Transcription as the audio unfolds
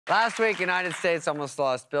Last week, United States almost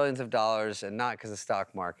lost billions of dollars, and not because of the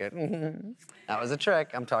stock market. That was a trick.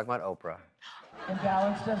 I'm talking about Oprah. And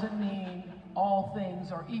balance doesn't mean all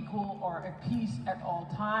things are equal or at peace at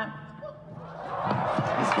all times.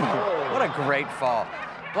 What a great fall.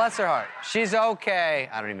 Bless her heart. She's okay.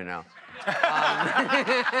 I don't even know.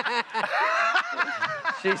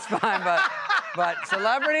 She's fine, but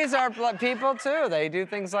celebrities are people too. They do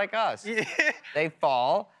things like us. Yeah. They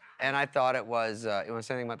fall, and I thought it was. You want to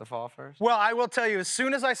say anything about the fall first? Well, I will tell you. As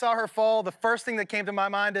soon as I saw her fall, the first thing that came to my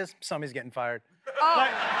mind is somebody's getting fired. Oh.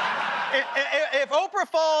 Like, if Oprah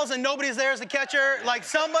falls and nobody's there as a catcher, like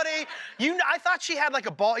somebody, I thought she had like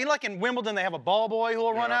a ball. You know, like in Wimbledon, they have a ball boy who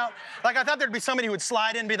will run out. Like I thought there'd be somebody who would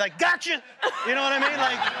slide in and be like, "Gotcha!" You know what I mean?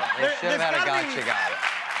 Like there's gotta be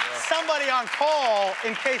somebody on call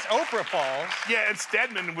in case Oprah falls. Yeah, and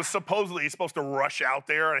Stedman was supposedly supposed to rush out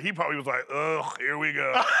there, and he probably was like, "Ugh, here we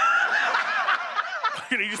go."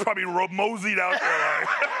 He just probably moseyed out there like.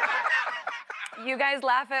 You guys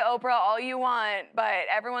laugh at Oprah all you want, but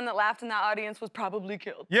everyone that laughed in that audience was probably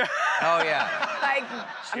killed. Yeah. Oh, yeah. Like,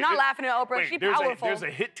 I'm not laughing at Oprah. Wait, She's there's powerful. There's a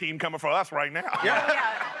hit team coming for us right now. Yeah. Oh,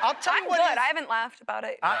 yeah. I'll tell you I'm what good. I haven't laughed about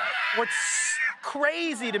it. What's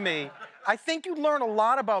crazy to me, I think you learn a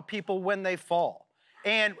lot about people when they fall.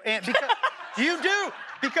 And because you do.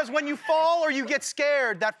 Because when you fall or you get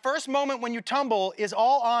scared, that first moment when you tumble is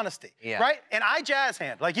all honesty. Yeah. Right? And I jazz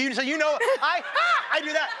hand. Like you, so you know, I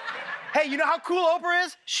do that. Hey, you know how cool Oprah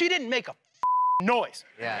is? She didn't make a noise.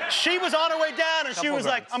 Yeah. She was on her way down and she was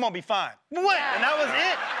like, I'm gonna be fine. What? And that was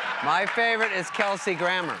it. My favorite is Kelsey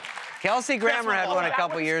Grammer. Kelsey Grammer had one a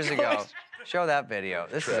couple years ago. Show that video.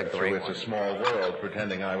 This is a great one. It's a small world,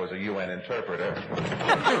 pretending I was a UN interpreter. Oh,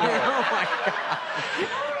 my God.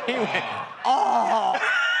 He went, oh!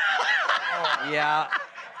 Yeah.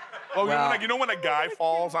 Oh, well, you know when a guy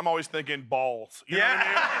falls, I'm always thinking balls. You know what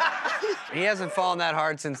I mean? He hasn't fallen that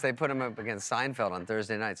hard since they put him up against Seinfeld on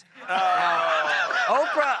Thursday nights. Now,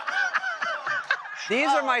 Oprah, these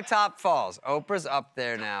are my top falls. Oprah's up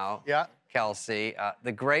there now. Yeah. Kelsey.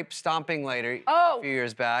 The grape stomping lady Oh, a few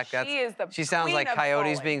years back. She sounds queen like of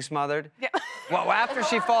coyotes falling. being smothered. Yeah. Well, after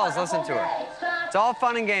she falls, listen to her. It's all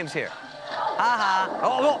fun and games here. Ha-ha.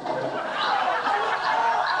 Oh,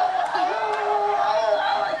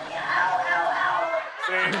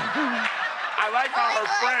 I like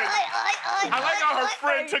how her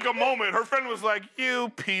friend took a moment. Her friend was like, "You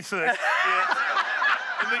piece of shit."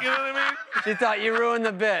 You know what I mean? She thought you ruined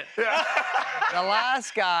the bit. Yeah. The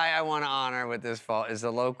last guy I want to honor with this fall is a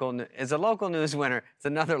local news winner. It's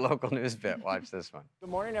another local news bit. Watch this one. Good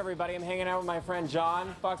morning, everybody. I'm hanging out with my friend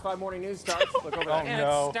John. Fox 5 Morning News starts. Look over there. Oh,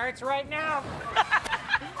 no. It starts right now.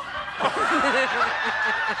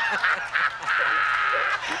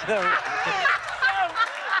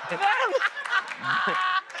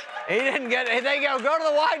 He didn't get it. They go to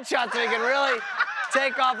the wide shot so he can really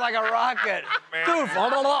take off like a rocket. Man. This guy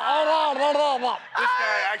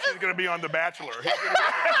actually is going to be on The Bachelor.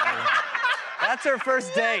 That's her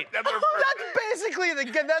first date. That's her first date. That's basically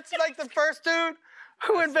that's like the first dude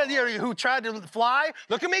who tried to fly.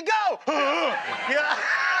 Look at me go! Yeah.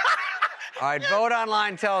 All right, vote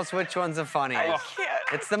online. Tell us which one's the funniest.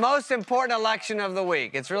 It's the most important election of the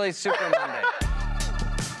week. It's really Super Monday.